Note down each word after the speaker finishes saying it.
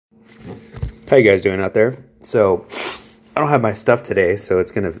How you guys doing out there? So, I don't have my stuff today, so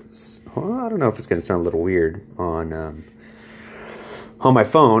it's gonna. Well, I don't know if it's gonna sound a little weird on my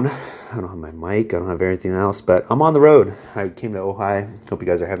phone. I don't have my mic. I don't have everything else, but I'm on the road. I came to Ojai. Hope you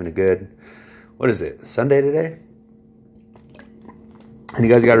guys are having a good. What is it? Sunday today? And you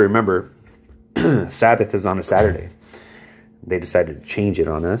guys got to remember, Sabbath is on a Saturday. They decided to change it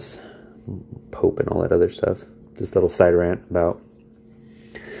on us. Pope and all that other stuff. This little side rant about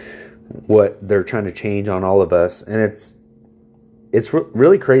what they're trying to change on all of us. And it's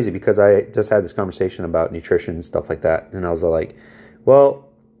really crazy because I just had this conversation about nutrition and stuff like that. And I was like, well,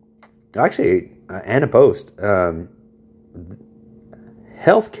 actually, and a post,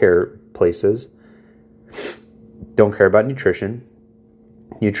 healthcare places don't care about nutrition.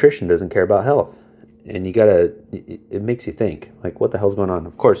 Nutrition doesn't care about health. And it makes you think, like, what the hell's going on?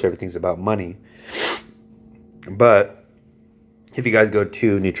 Of course, everything's about money. But if you guys go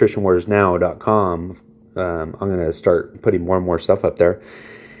to nutritionwarsnow.com, I'm going to start putting more and more stuff up there.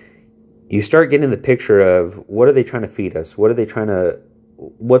 You start getting the picture of what are they trying to feed us?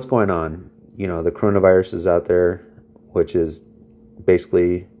 What's going on? You know, the coronavirus is out there, which is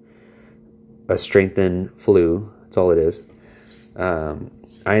basically a strengthened flu. That's all it is. I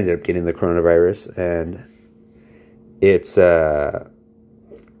ended up getting the coronavirus, and it's,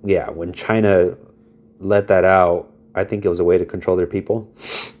 when China let that out, I think it was a way to control their people.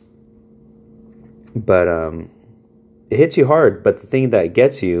 But it hits you hard. But the thing that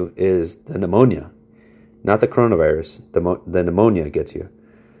gets you is the pneumonia, not the coronavirus. The pneumonia gets you.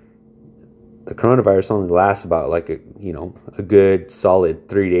 The coronavirus only lasts about a good solid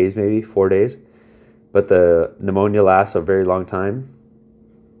 3 days, maybe 4 days. But the pneumonia lasts a very long time.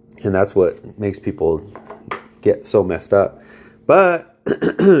 And that's what makes people get so messed up. But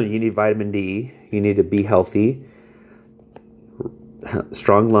you need vitamin D. You need to be healthy.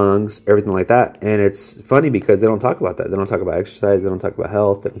 Strong lungs, everything like that. And it's funny because they don't talk about that. They don't talk about exercise. They don't talk about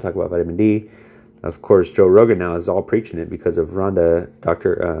health. They don't talk about vitamin D. Of course, Joe Rogan now is all preaching it because of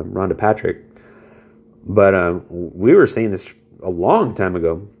Dr. Rhonda Patrick. But we were saying this a long time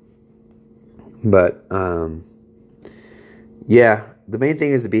ago. But the main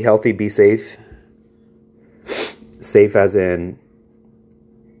thing is to be healthy, be safe. Safe as in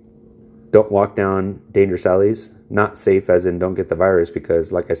don't walk down dangerous alleys. Not safe as in don't get the virus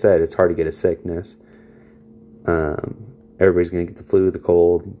because, like I said, it's hard to get a sickness. Everybody's going to get the flu, the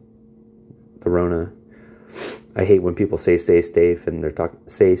cold, the Rona. I hate when people say stay safe and they're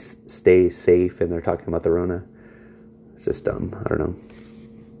stay safe and they're talking about the Rona. It's just dumb. I don't know.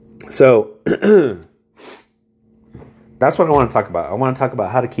 So that's what I want to talk about. I want to talk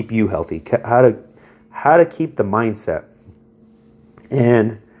about how to keep you healthy, how to keep the mindset.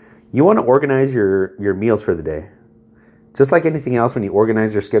 And you want to organize your meals for the day. Just like anything else, when you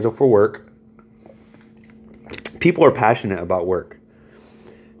organize your schedule for work, people are passionate about work.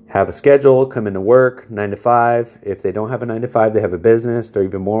 Have a schedule, come into work, 9 to 5. If they don't have a 9 to 5, they have a business. They're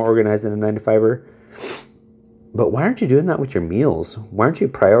even more organized than a 9 to 5er. But why aren't you doing that with your meals? Why aren't you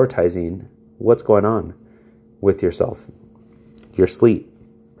prioritizing what's going on with yourself, your sleep,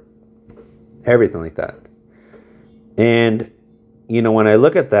 everything like that? And, when I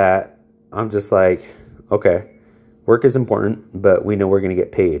look at that, I'm just like, okay, work is important, but we know we're going to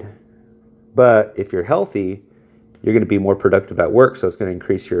get paid. But if you're healthy, you're going to be more productive at work, so it's going to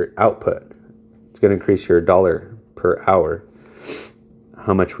increase your output. It's going to increase your dollar per hour.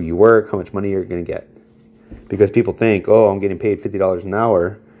 How much will you work, how much money you're going to get. Because people think, oh, I'm getting paid $50 an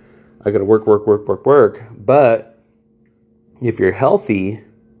hour. I got to work. But if you're healthy,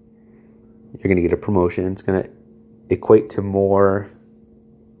 you're going to get a promotion. It's going to equate to more,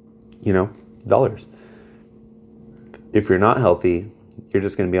 dollars. If you're not healthy, you're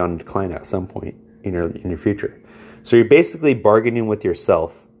just going to be on decline at some point in your future. So you're basically bargaining with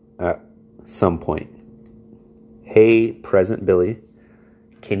yourself at some point. Hey, present Billy,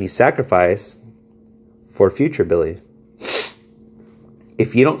 can you sacrifice for future Billy?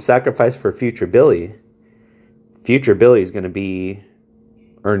 If you don't sacrifice for future Billy is going to be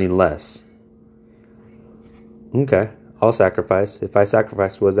earning less. Okay, I'll sacrifice. If I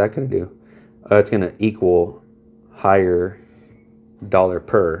sacrifice, what's that going to do? It's going to equal higher dollar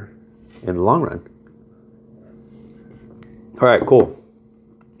per in the long run. All right, cool.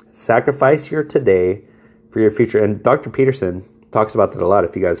 Sacrifice your today for your future. And Dr. Peterson talks about that a lot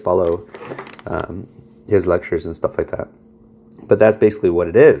if you guys follow his lectures and stuff like that. But that's basically what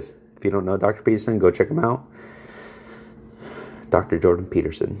it is. If you don't know Dr. Peterson, go check him out. Dr. Jordan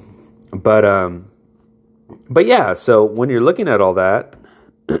Peterson. But yeah, so when you're looking at all that,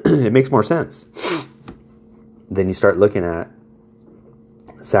 it makes more sense. Then you start looking at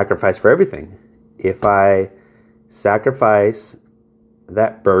sacrifice for everything. If I sacrifice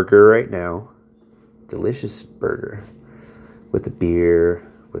that burger right now, delicious burger, with the beer,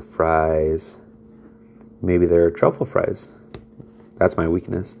 with fries, maybe they're truffle fries. That's my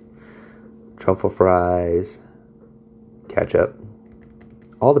weakness. Truffle fries, ketchup,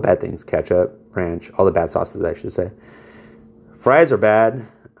 all the bad things, ketchup, ranch, all the bad sauces, I should say. Fries are bad.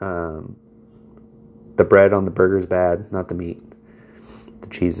 The bread on the burger is bad, not the meat. The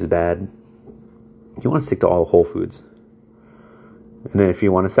cheese is bad. You want to stick to all whole foods. And then if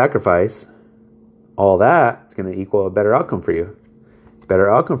you want to sacrifice all that, it's going to equal a better outcome for you. Better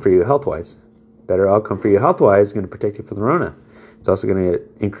outcome for you health-wise. Better outcome for you health-wise is going to protect you from the Rona. It's also going to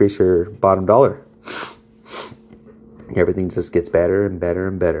increase your bottom dollar. Everything just gets better and better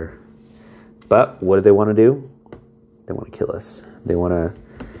and better. But what do they want to do? They want to kill us. They want to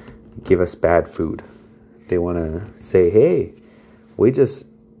give us bad food. They want to say, hey, we just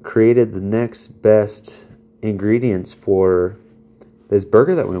created the next best ingredients for this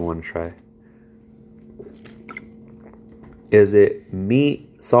burger that we want to try. Is it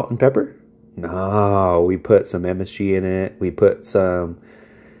meat, salt, and pepper? No, we put some MSG in it. We put some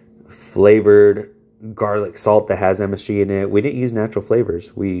flavored garlic salt that has MSG in it. We didn't use natural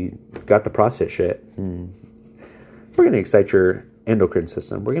flavors. We got the processed shit. We're going to excite your endocrine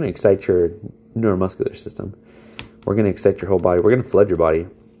system. We're going to excite your neuromuscular system. We're going to excite your whole body. We're going to flood your body.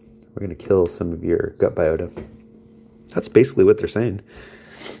 We're going to kill some of your gut biota. That's basically what they're saying.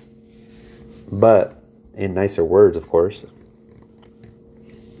 But in nicer words, of course.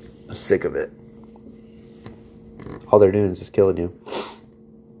 I'm sick of it. All they're doing is just killing you.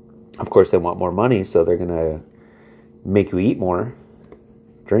 Of course, they want more money, so they're going to make you eat more,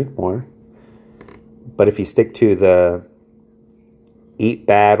 drink more. But if you stick to the eat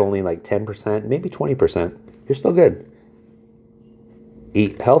bad only like 10%, maybe 20%, you're still good.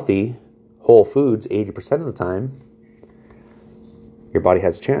 Eat healthy, whole foods 80% of the time, your body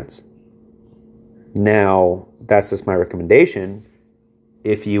has a chance. Now, that's just my recommendation.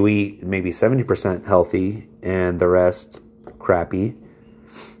 If you eat maybe 70% healthy and the rest crappy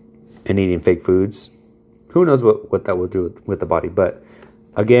and eating fake foods, who knows what that will do with the body. But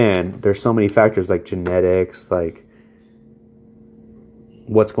again, there's so many factors like genetics, like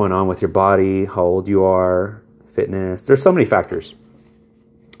what's going on with your body, how old you are, fitness. There's so many factors.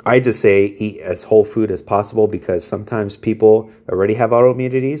 I just say eat as whole food as possible because sometimes people already have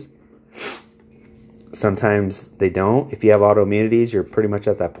autoimmunities. Sometimes they don't. If you have autoimmunities, you're pretty much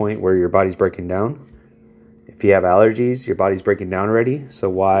at that point where your body's breaking down. If you have allergies, your body's breaking down already. So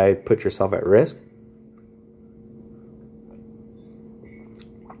why put yourself at risk?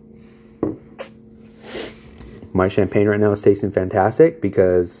 My champagne right now is tasting fantastic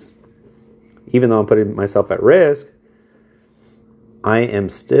because even though I'm putting myself at risk, I am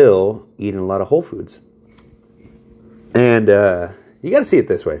still eating a lot of whole foods. And you got to see it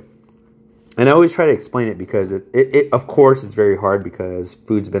this way. And I always try to explain it because it of course, it's very hard because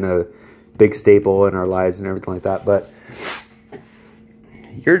food's been a big staple in our lives and everything like that. But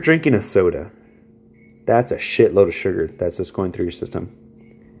you're drinking a soda. That's a shitload of sugar that's just going through your system.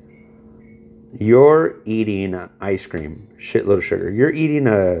 You're eating ice cream, shitload of sugar. You're eating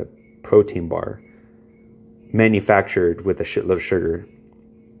a protein bar manufactured with a shitload of sugar.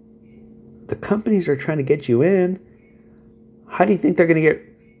 The companies are trying to get you in. How do you think they're going to get,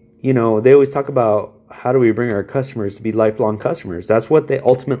 they always talk about how do we bring our customers to be lifelong customers? That's what they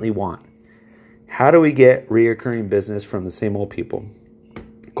ultimately want. How do we get reoccurring business from the same old people?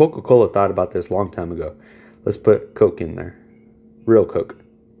 Coca-Cola thought about this a long time ago. Let's put Coke in there. Real Coke.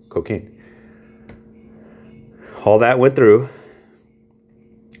 Cocaine. All that went through.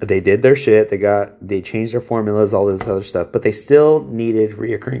 They did their shit. They changed their formulas, all this other stuff, but they still needed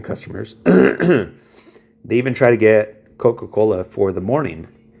reoccurring customers. They even tried to get Coca-Cola for the morning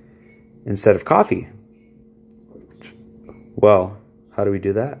instead of coffee. Well, how do we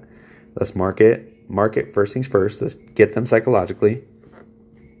do that? Let's market first things first. Let's get them psychologically.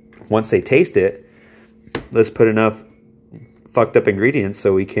 Once they taste it, let's put enough fucked up ingredients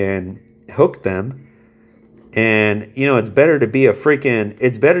so we can hook them. And, it's better to be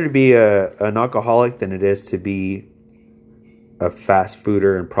an alcoholic than it is to be a fast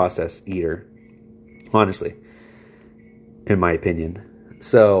fooder and processed eater. Honestly, in my opinion.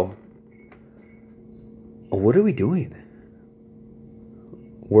 So, what are we doing?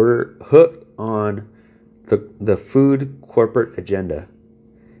 We're hooked on the food corporate agenda.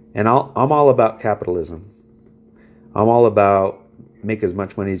 And I'm all about capitalism. I'm all about make as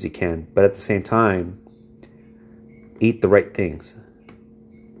much money as you can. But at the same time, eat the right things.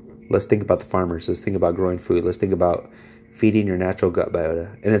 Let's think about the farmers. Let's think about growing food. Let's think about feeding your natural gut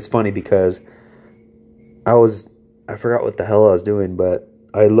biota. And it's funny because I forgot what the hell I was doing, but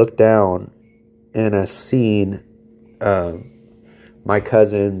I looked down and I seen my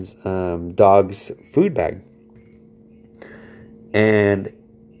cousin's dog's food bag. And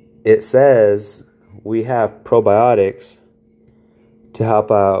it says we have probiotics to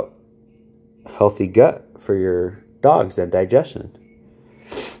help out healthy gut for your dogs and digestion.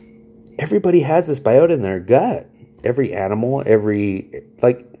 Everybody has this biota in their gut. Every animal,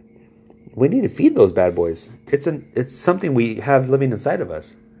 we need to feed those bad boys. It's something we have living inside of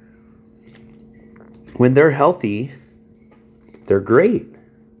us. When they're healthy, they're great.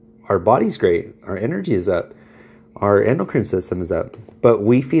 Our body's great. Our energy is up. Our endocrine system is up. But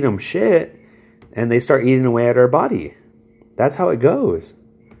we feed them shit and they start eating away at our body. That's how it goes.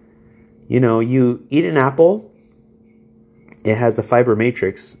 You eat an apple, it has the fiber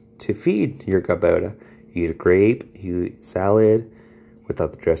matrix to feed your gut biota. You eat a grape, you eat salad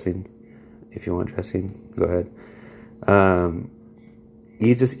without the dressing. If you want dressing, go ahead.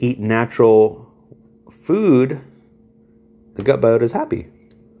 You just eat natural food, the gut biota is happy.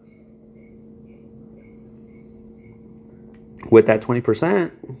 With that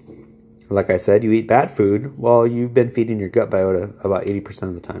 20%, like I said, you eat bad food, well, you've been feeding your gut biota about 80%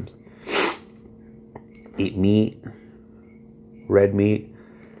 of the times. Eat meat, red meat.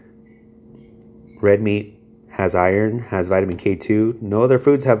 Red meat has iron, has vitamin K2. No other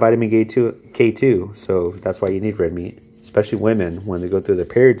foods have vitamin K2, so that's why you need red meat. Especially women, when they go through their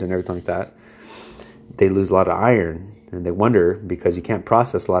periods and everything like that, they lose a lot of iron. And they wonder because you can't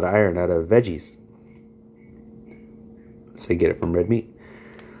process a lot of iron out of veggies. So you get it from red meat.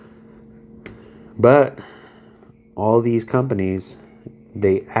 But all these companies,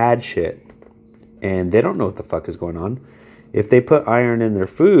 they add shit. And they don't know what the fuck is going on. If they put iron in their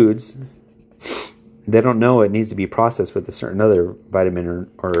foods, they don't know it needs to be processed with a certain other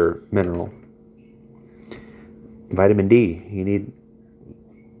vitamin or mineral. Vitamin D, you need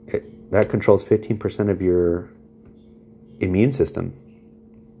it, that controls 15% of your immune system.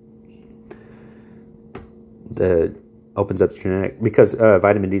 That opens up genetic, because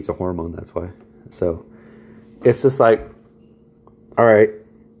vitamin D is a hormone, that's why. So it's just like, all right,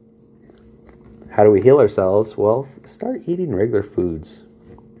 how do we heal ourselves? Well, start eating regular foods.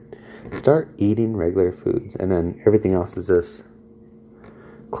 Start eating regular foods, and then everything else is just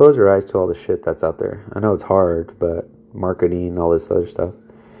close your eyes to all the shit that's out there. I know it's hard, but marketing, all this other stuff.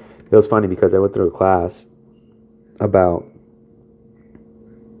 It was funny because I went through a class about,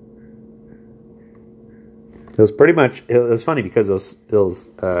 it was funny because it was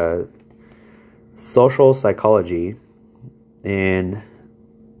social psychology, and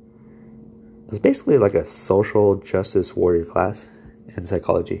it was basically like a social justice warrior class in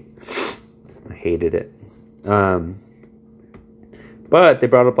psychology. I hated it. But they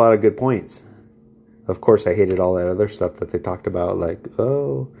brought up a lot of good points. Of course, I hated all that other stuff that they talked about, like,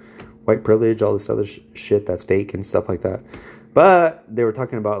 white privilege, all this other shit that's fake and stuff like that. But they were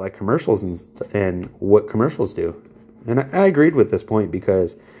talking about like commercials and what commercials do. And I agreed with this point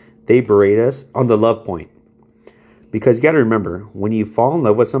because they berate us on the love point. Because you got to remember, when you fall in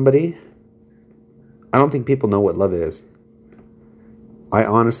love with somebody, I don't think people know what love is. I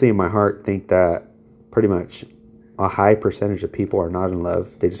honestly, in my heart, think that pretty much a high percentage of people are not in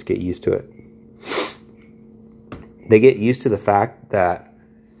love. They just get used to it. They get used to the fact that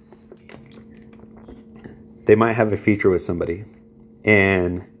they might have a future with somebody.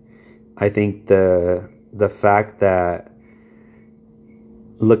 And I think the fact that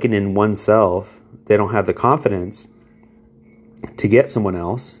looking in oneself, they don't have the confidence to get someone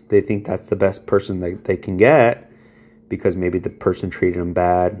else. They think that's the best person that they can get because maybe the person treated them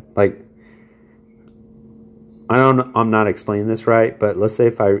bad. Like, I'm not explaining this right, but let's say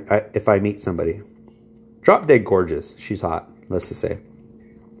if I meet somebody, drop dead gorgeous, she's hot, let's just say.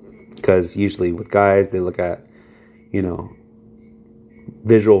 Because usually with guys, they look at,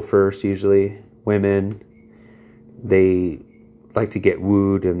 visual first, usually. Women, they like to get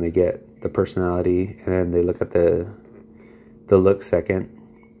wooed and they get the personality, and then they look at the look second.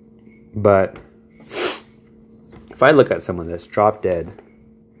 But if I look at someone that's drop dead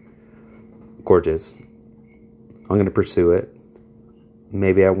gorgeous, I'm going to pursue it.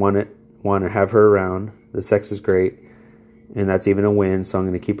 Maybe I want to have her around. The sex is great, and that's even a win, so I'm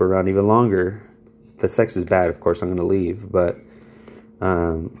going to keep her around even longer. If the sex is bad, of course, I'm going to leave, but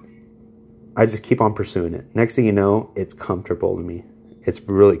I just keep on pursuing it. Next thing you know, it's comfortable to me. It's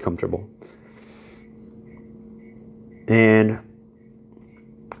really comfortable. And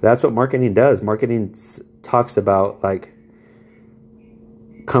that's what marketing does. Marketing talks about, like,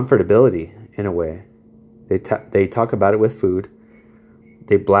 comfortability in a way. They talk about it with food.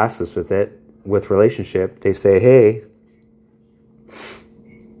 They blast us with it, with relationship. They say, hey,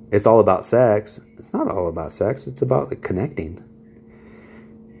 it's all about sex. It's not all about sex. It's about the connecting.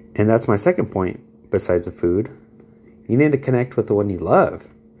 And that's my second point, besides the food. You need to connect with the one you love.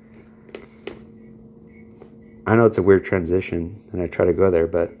 I know it's a weird transition, and I try to go there,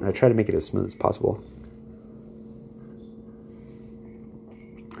 but I try to make it as smooth as possible.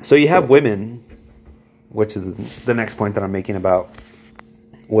 So you have women, which is the next point that I'm making about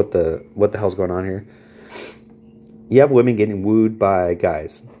what the hell's going on here. You have women getting wooed by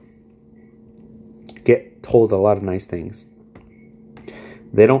guys. Get told a lot of nice things.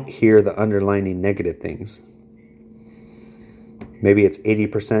 They don't hear the underlining negative things. Maybe it's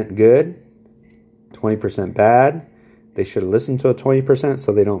 80% good, 20% bad. They should listen to a 20%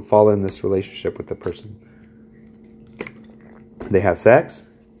 so they don't fall in this relationship with the person. They have sex.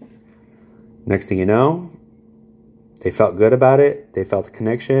 Next thing you know, they felt good about it. They felt a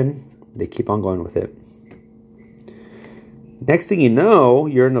connection. They keep on going with it. Next thing you know,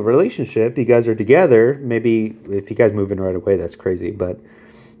 you're in a relationship. You guys are together. Maybe if you guys move in right away, that's crazy. But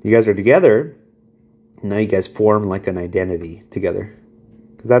you guys are together. Now you guys form like an identity together.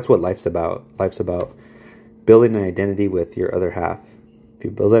 Because that's what life's about. Life's about building an identity with your other half. If you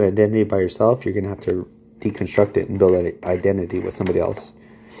build an identity by yourself, you're going to have to deconstruct it and build an identity with somebody else.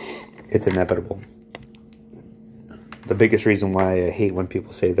 It's inevitable. The biggest reason why I hate when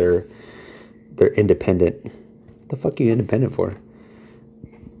people say they're independent. What the fuck are you independent for?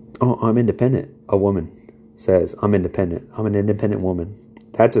 Oh, I'm independent. A woman says, I'm independent. I'm an independent woman.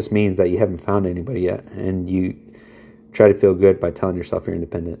 That just means that you haven't found anybody yet. And you try to feel good by telling yourself you're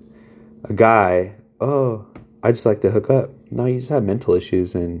independent. A guy, oh, I just like to hook up. No, you just have mental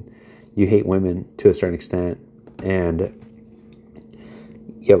issues and you hate women to a certain extent. And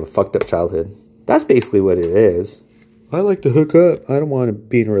you have a fucked up childhood. That's basically what it is. I like to hook up. I don't want to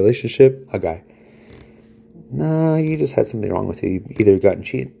be in a relationship. A guy. No, you just had something wrong with you. You either gotten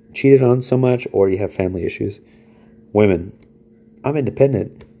cheated on so much or you have family issues. Women. I'm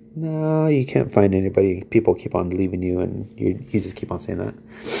independent. No, you can't find anybody. People keep on leaving you and you just keep on saying that.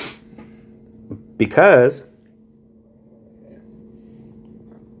 Because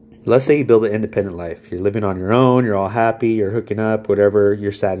let's say you build an independent life. You're living on your own. You're all happy. You're hooking up, whatever.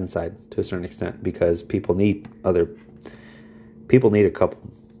 You're sad inside to a certain extent because people need a couple.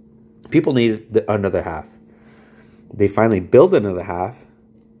 People need another half. They finally build another half.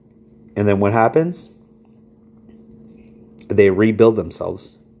 And then what happens? They rebuild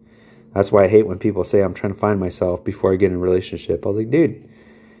themselves. That's why I hate when people say I'm trying to find myself before I get in a relationship. I was like, dude,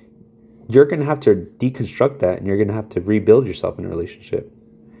 you're going to have to deconstruct that and you're going to have to rebuild yourself in a relationship.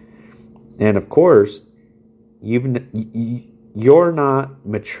 And of course, you're not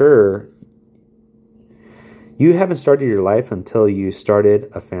mature. You haven't started your life until you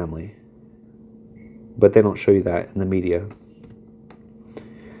started a family. But they don't show you that in the media.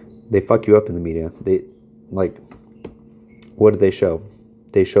 They fuck you up in the media. What do they show?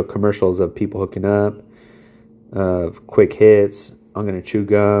 They show commercials of people hooking up, of quick hits. I'm going to chew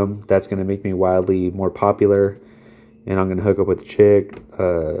gum. That's going to make me wildly more popular. And I'm going to hook up with a chick.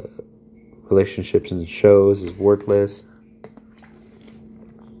 Relationships and shows is worthless.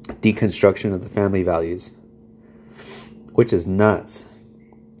 Deconstruction of the family values. Which is nuts.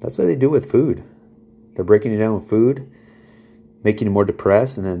 That's what they do with food. They're breaking you down with food. Making you more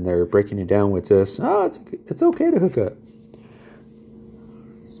depressed. And then they're breaking you down with just, oh, it's okay to hook up.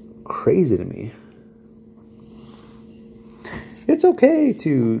 Crazy to me. It's okay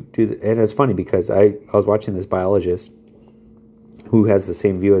to do that. And it's funny because I was watching this biologist who has the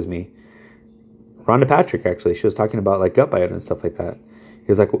same view as me. Rhonda Patrick, actually. She was talking about like gut biome and stuff like that.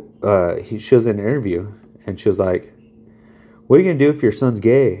 He was like, she was in an interview and she was like, what are you going to do if your son's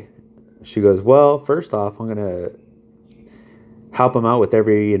gay? She goes, well, first off, I'm going to help him out with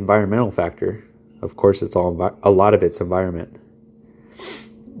every environmental factor. Of course, it's all a lot of it's environment.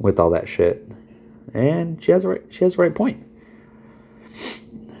 With all that shit. And she has the right point.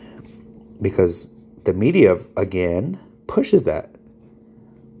 Because the media, again, pushes that.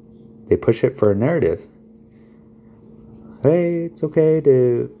 They push it for a narrative. Hey, it's okay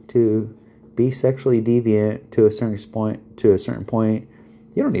to be sexually deviant to a certain point.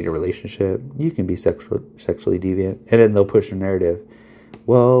 You don't need a relationship. You can be sexually deviant. And then they'll push a narrative.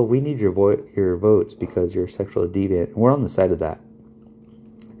 Well, we need your votes because you're sexually deviant. And we're on the side of that.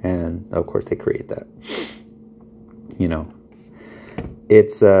 And of course they create that. You know,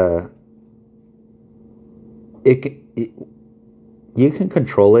 it's you can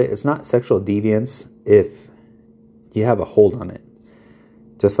control it. It's not sexual deviance if you have a hold on it.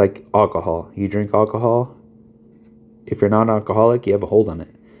 Just like alcohol. You drink alcohol, If you're not an alcoholic, you have a hold on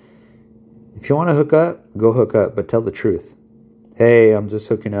it. If you want to hook up, go hook up, but tell the truth. Hey, I'm just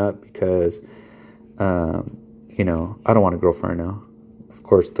hooking up because, I don't want a girlfriend now. Of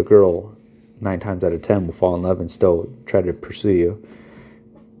course, the girl, 9 times out of 10, will fall in love and still try to pursue you.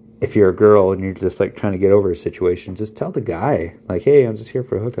 If you're a girl and you're just like trying to get over a situation, just tell the guy, like, hey, I'm just here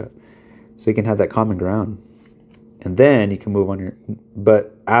for a hookup. So you can have that common ground. And then you can move on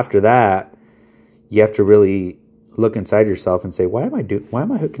but after that, you have to really look inside yourself and say, why am I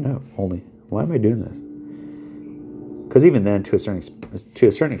hooking up only? Why am I doing this? Because even then, to a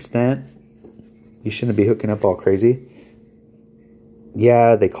certain extent, you shouldn't be hooking up all crazy.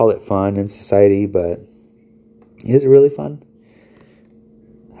 Yeah, they call it fun in society, but is it really fun?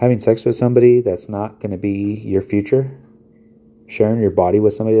 Having sex with somebody that's not going to be your future? Sharing your body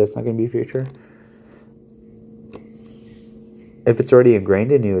with somebody that's not going to be your future? If it's already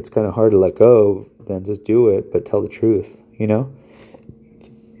ingrained in you, it's kind of hard to let go. Then just do it, but tell the truth,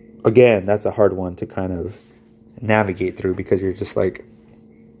 Again, that's a hard one to kind of navigate through because you're just like,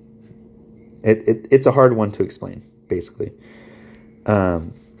 it's a hard one to explain, basically. Yeah,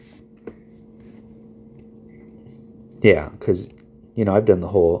 because, I've done the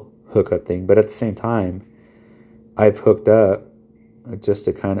whole hookup thing, but at the same time, I've hooked up just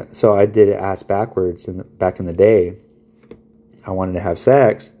to kind of, so I did it ass backwards back in the day. I wanted to have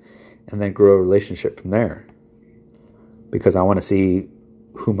sex and then grow a relationship from there because I want to see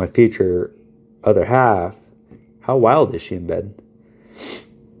who my future other half, how wild is she in bed?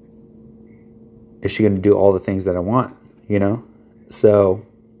 Is she going to do all the things that I want, So,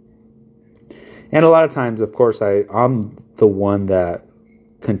 and a lot of times, of course, I'm the one that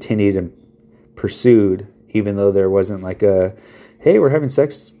continued and pursued, even though there wasn't like hey, we're having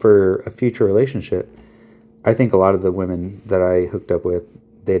sex for a future relationship. I think a lot of the women that I hooked up with,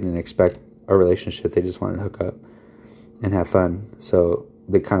 they didn't expect a relationship. They just wanted to hook up and have fun. So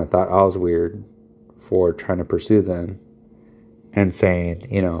they kind of thought I was weird for trying to pursue them and saying,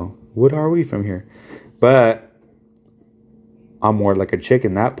 what are we from here? But I'm more like a chick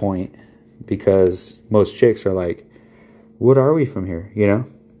in that point because most chicks are like, what are we from here?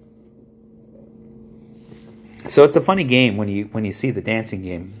 So it's a funny game when you see the dancing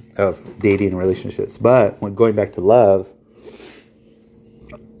game of dating and relationships. But when going back to love,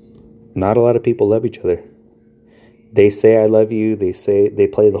 not a lot of people love each other. They say I love you. They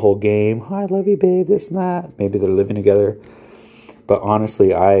play the whole game. Oh, I love you, babe. This and that. Maybe they're living together. But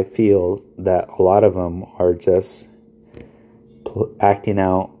honestly, I feel that a lot of them are just acting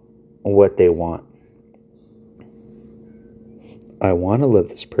out what they want. I want to love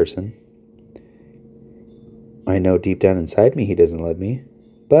this person. I know deep down inside me he doesn't love me.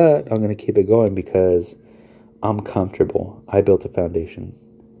 But I'm going to keep it going because I'm comfortable. I built a foundation.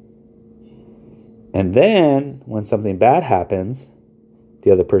 And then when something bad happens,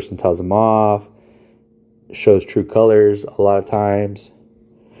 the other person tells them off, shows true colors a lot of times.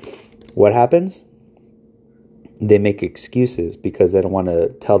 What happens? They make excuses because they don't want to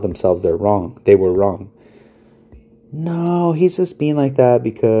tell themselves they're wrong. They were wrong. No, he's just being like that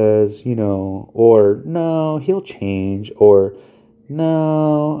because, or no, he'll change, or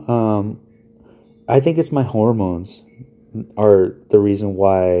no, I think it's my hormones are the reason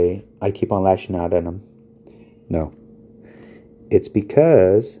why I keep on lashing out at him. No. It's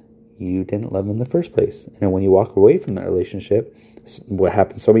because you didn't love him in the first place. And when you walk away from that relationship, what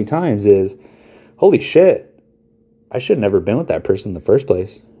happens so many times is, holy shit, I should have never been with that person in the first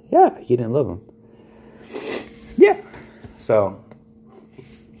place. Yeah, you didn't love him. Yeah. So,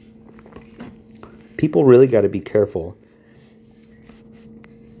 people really got to be careful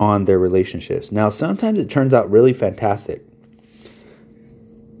on their relationships. Now, sometimes it turns out really fantastic.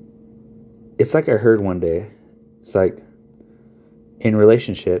 It's like I heard one day. It's like, in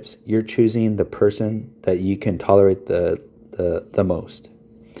relationships, you're choosing the person that you can tolerate the most.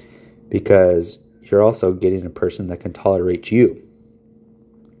 Because you're also getting a person that can tolerate you.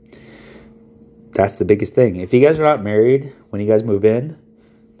 That's the biggest thing. If you guys are not married, when you guys move in,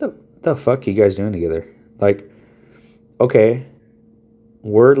 the fuck are you guys doing together? Like, okay,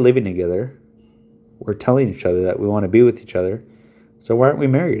 we're living together. We're telling each other that we want to be with each other. So why aren't we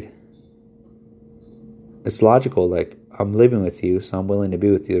married? It's logical. Like, I'm living with you, so I'm willing to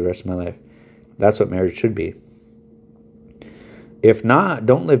be with you the rest of my life. That's what marriage should be. If not,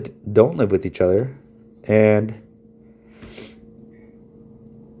 don't live with each other and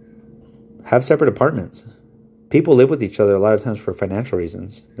have separate apartments. People live with each other a lot of times for financial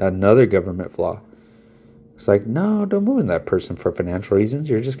reasons. Another government flaw. It's like, no, don't move in that person for financial reasons.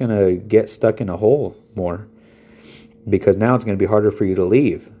 You're just going to get stuck in a hole more. Because now it's going to be harder for you to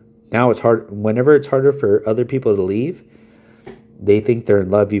leave. now it's hard. Whenever it's harder for other people to leave, they think they're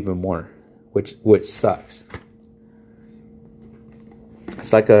in love even more, which sucks.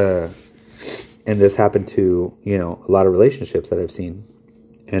 It's like and this happened to, a lot of relationships that I've seen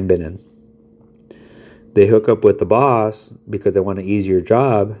and been in. They hook up with the boss because they want an easier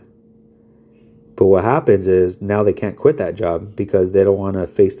job. But what happens is now they can't quit that job because they don't want to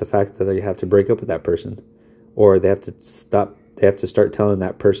face the fact that they have to break up with that person. Or they have to start telling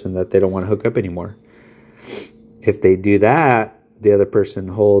that person that they don't want to hook up anymore. If they do that, the other person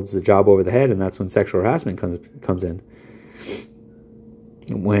holds the job over the head, and that's when sexual harassment comes in.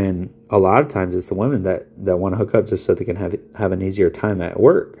 When a lot of times it's the women that want to hook up just so they can have an easier time at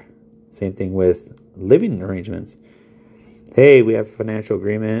work. Same thing with living arrangements. Hey, we have a financial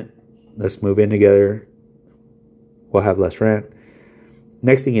agreement. Let's move in together. We'll have less rent.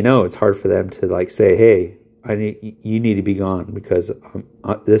 Next thing you know, it's hard for them to say, hey, you need to be gone because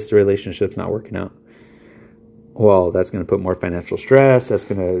this relationship's not working out. Well, that's going to put more financial stress. That's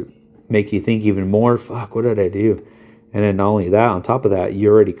going to make you think even more, fuck, what did I do? And then not only that, on top of that,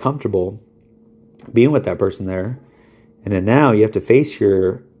 you're already comfortable being with that person there. And then now you have to face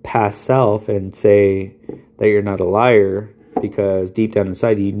your past self and say that you're not a liar because deep down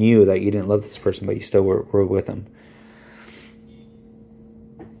inside you knew that you didn't love this person, but you still were with them.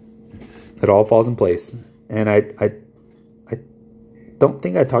 It all falls in place. And I don't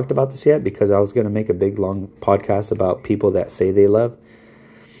think I talked about this yet because I was going to make a big, long podcast about people that say they love.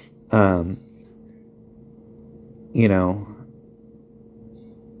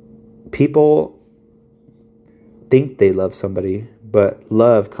 People think they love somebody, but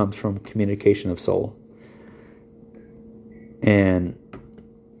love comes from communication of soul. And,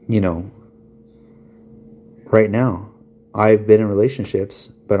 right now, I've been in relationships,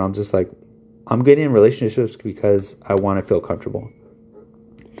 but I'm just I'm getting in relationships because I want to feel comfortable.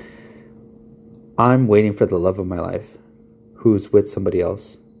 I'm waiting for the love of my life who's with somebody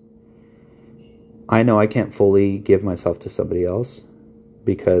else. I know I can't fully give myself to somebody else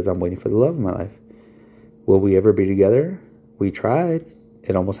because I'm waiting for the love of my life. Will we ever be together? We tried.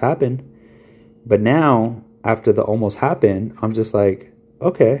 It almost happened. But now, after the almost happened, I'm just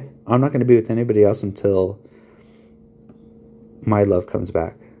okay, I'm not going to be with anybody else until my love comes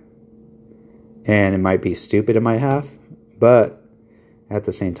back. And it might be stupid in my half, but at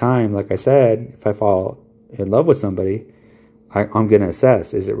the same time, like I said, if I fall in love with somebody, I'm going to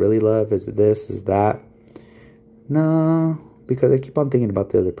assess, is it really love? Is it this? Is that? No, because I keep on thinking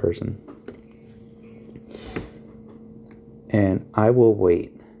about the other person. And I will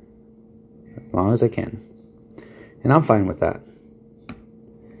wait as long as I can. And I'm fine with that.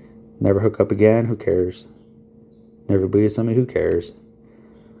 Never hook up again, who cares? Never be with somebody, who cares?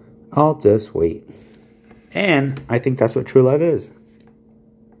 I'll just wait. And I think that's what true love is.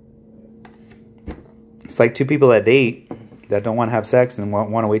 It's like two people that date that don't want to have sex and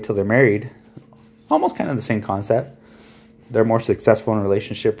want to wait till they're married. Almost kind of the same concept. They're more successful in a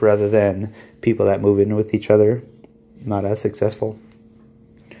relationship rather than people that move in with each other, not as successful.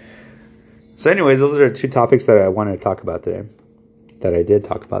 So anyways, those are two topics that I wanted to talk about today. That I did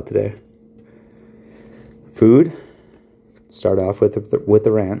talk about today. Food. Start off with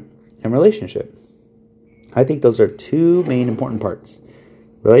the rant. And relationship. I think those are two main important parts.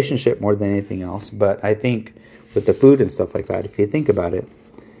 Relationship more than anything else. But I think with the food and stuff like that, if you think about it,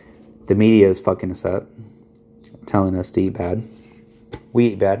 the media is fucking us up. Telling us to eat bad. We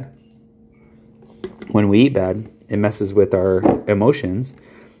eat bad. When we eat bad, it messes with our emotions.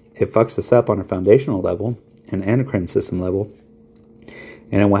 It fucks us up on a foundational level, an endocrine system level.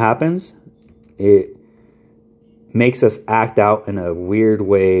 And then what happens? It makes us act out in a weird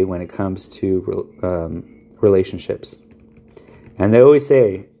way when it comes to relationships. And they always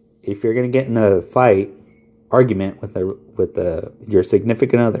say, if you're going to get in a argument with your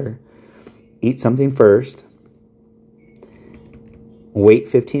significant other, eat something first, wait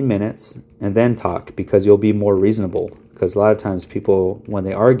 15 minutes, and then talk, because you'll be more reasonable. Because a lot of times people, when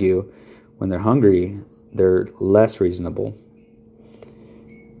they argue, when they're hungry, they're less reasonable.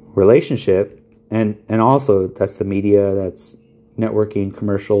 Relationship, and also that's the media, that's networking,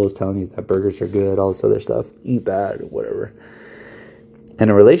 commercials telling you that burgers are good, all this other stuff, eat bad, whatever.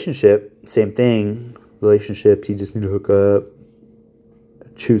 And a relationship, same thing. Relationships, you just need to hook up,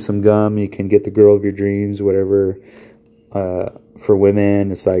 chew some gum, you can get the girl of your dreams, whatever. For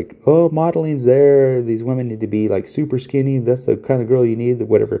women, it's modeling's there, these women need to be super skinny, that's the kind of girl you need,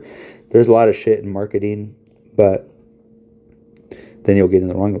 whatever. There's a lot of shit in marketing, but then you'll get in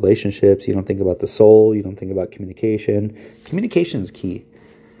the wrong relationships. You don't think about the soul, you don't think about communication. Communication is key.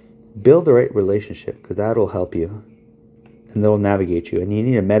 Build the right relationship, because that'll help you. and they'll navigate you. And you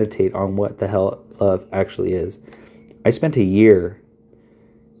need to meditate on what the hell love actually is. I spent a year,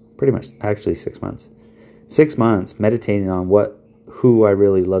 pretty much, actually 6 months. 6 months meditating on who I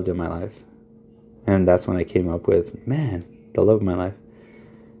really loved in my life. And that's when I came up with, man, the love of my life.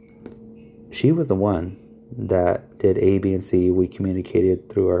 She was the one that did A, B, and C. We communicated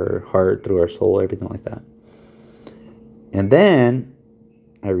through our heart, through our soul, everything like that. And then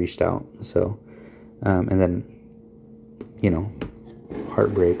I reached out. So, and then,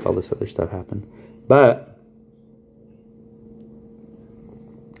 heartbreak, all this other stuff happened. But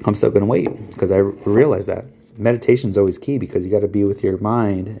I'm still going to wait because I realize that meditation is always key, because you got to be with your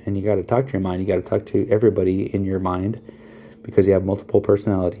mind and you got to talk to your mind. You got to talk to everybody in your mind, because you have multiple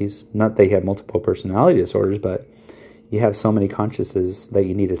personalities. Not that you have multiple personality disorders, but you have so many consciousnesses that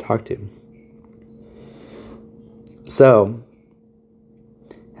you need to talk to. So,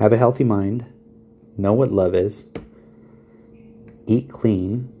 have a healthy mind. Know what love is. Eat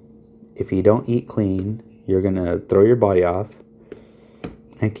clean. If you don't eat clean, you're going to throw your body off.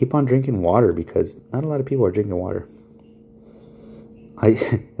 And keep on drinking water, because not a lot of people are drinking water.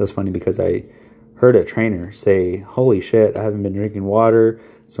 It was funny because I heard a trainer say, holy shit, I haven't been drinking water.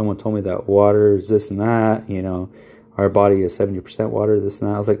 Someone told me that water is this and that. Our body is 70% water, this and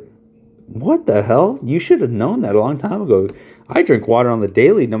that. I was like, what the hell? You should have known that a long time ago. I drink water on the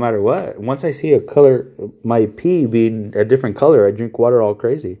daily no matter what. Once I see a color, my pee being a different color, I drink water all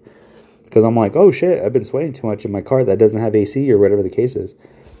crazy. Because I'm like, oh shit, I've been sweating too much in my car that doesn't have AC or whatever the case is.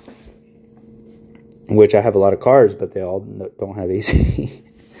 Which I have a lot of cars, but they all don't have AC.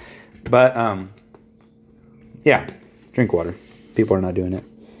 But, yeah, drink water. People are not doing it.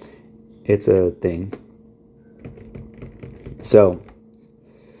 It's a thing. So,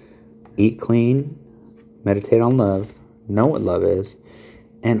 eat clean, meditate on love, know what love is.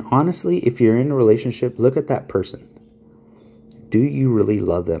 And honestly, if you're in a relationship, look at that person. Do you really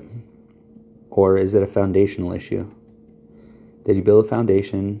love them? Or is it a foundational issue? Did you build a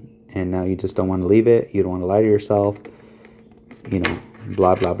foundation and now you just don't want to leave it? You don't want to lie to yourself?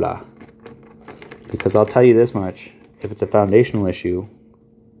 Blah, blah, blah. Because I'll tell you this much. If it's a foundational issue,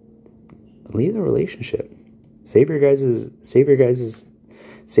 leave the relationship. Save your guys'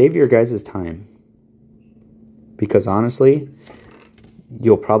 time. Because honestly,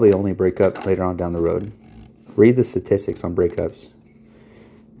 you'll probably only break up later on down the road. Read the statistics on breakups.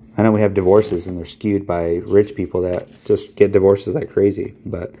 I know we have divorces and they're skewed by rich people that just get divorces like crazy,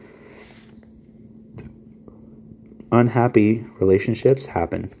 but unhappy relationships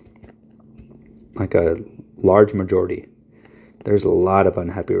happen. Like a large majority. There's a lot of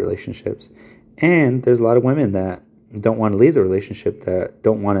unhappy relationships. And there's a lot of women that don't want to leave the relationship, that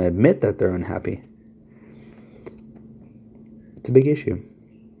don't want to admit that they're unhappy. It's a big issue.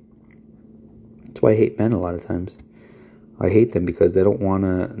 That's why I hate men a lot of times. I hate them because they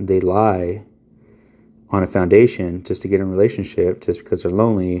lie on a foundation just to get in a relationship, just because they're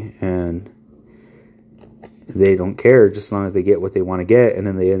lonely, and they don't care just as long as they get what they want to get, and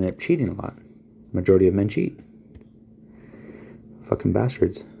then they end up cheating a lot. Majority of men cheat. Fucking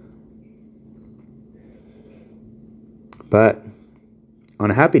bastards. But on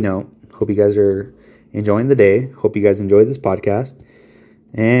a happy note, hope you guys are enjoying the day. Hope you guys enjoyed this podcast.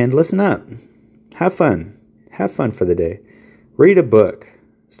 And listen up. Have fun. Have fun for the day. Read a book.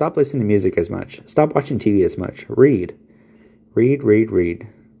 Stop listening to music as much. Stop watching TV as much. Read. Read.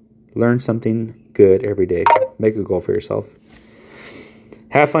 Learn something good every day. Make a goal for yourself.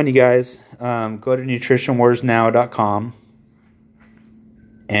 Have fun, you guys. Go to nutritionwarsnow.com.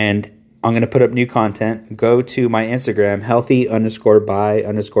 And I'm going to put up new content. Go to my Instagram,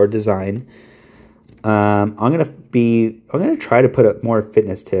 healthy_by_design. I'm going to try to put up more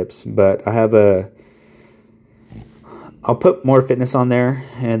fitness tips, but I'll put more fitness on there.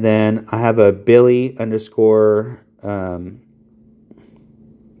 And then I have a Billy_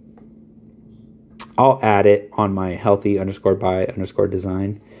 I'll add it on my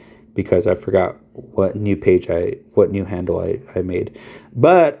healthy_by_design, because I forgot what new handle I made.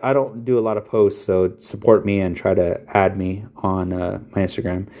 But I don't do a lot of posts, so support me and try to add me on my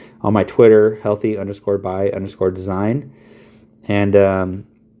Instagram. On my Twitter, healthy_by_design. And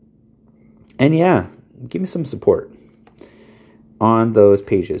yeah, give me some support on those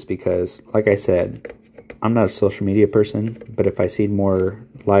pages, because like I said, I'm not a social media person, but if I see more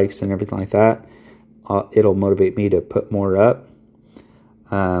likes and everything like that, it'll motivate me to put more up.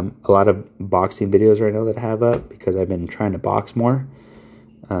 A lot of boxing videos right now that I have up, because I've been trying to box more.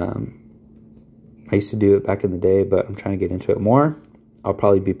 I used to do it back in the day, but I'm trying to get into it more. I'll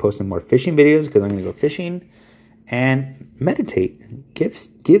probably be posting more fishing videos, because I'm going to go fishing. And meditate.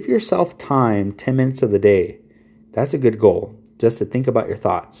 Give yourself time, 10 minutes of the day. That's a good goal, just to think about your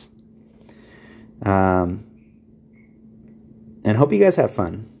thoughts. And hope you guys have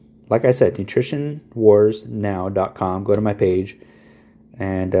fun. Like I said, nutritionwarsnow.com. Go to my page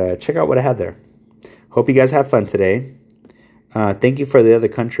and check out what I have there. Hope you guys have fun today. Thank you for the other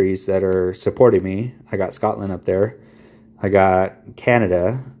countries that are supporting me. I got Scotland up there. I got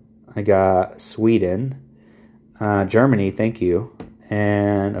Canada. I got Sweden. Germany, thank you.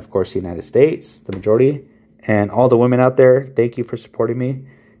 And, of course, the United States, the majority. And all the women out there, thank you for supporting me,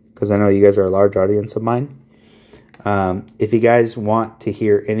 because I know you guys are a large audience of mine. If you guys want to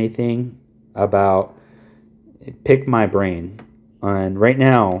hear anything about, pick my brain. And right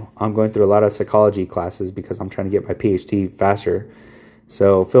now, I'm going through a lot of psychology classes because I'm trying to get my PhD faster.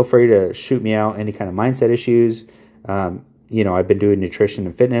 So feel free to shoot me out any kind of mindset issues. I've been doing nutrition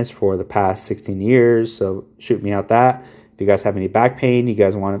and fitness for the past 16 years. So shoot me out that. If you guys have any back pain, you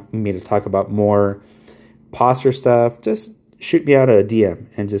guys want me to talk about more posture stuff, just shoot me out a DM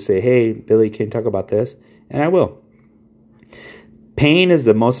and just say, hey, Billy, can you talk about this? And I will. Pain is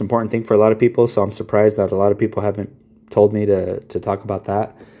the most important thing for a lot of people, so I'm surprised that a lot of people haven't told me to talk about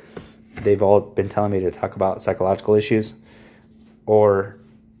that. They've all been telling me to talk about psychological issues or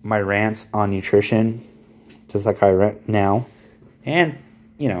my rants on nutrition, just like I rant now, and,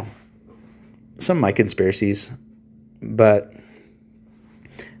 some of my conspiracies. But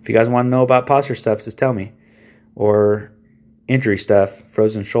if you guys want to know about posture stuff, just tell me. Or injury stuff,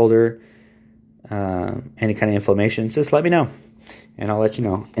 frozen shoulder, any kind of inflammation, just let me know. And I'll let you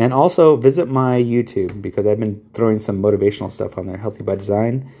know. And also visit my YouTube, because I've been throwing some motivational stuff on there. Healthy by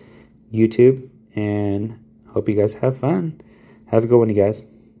Design, YouTube. And hope you guys have fun. Have a good one, you guys.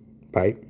 Bye.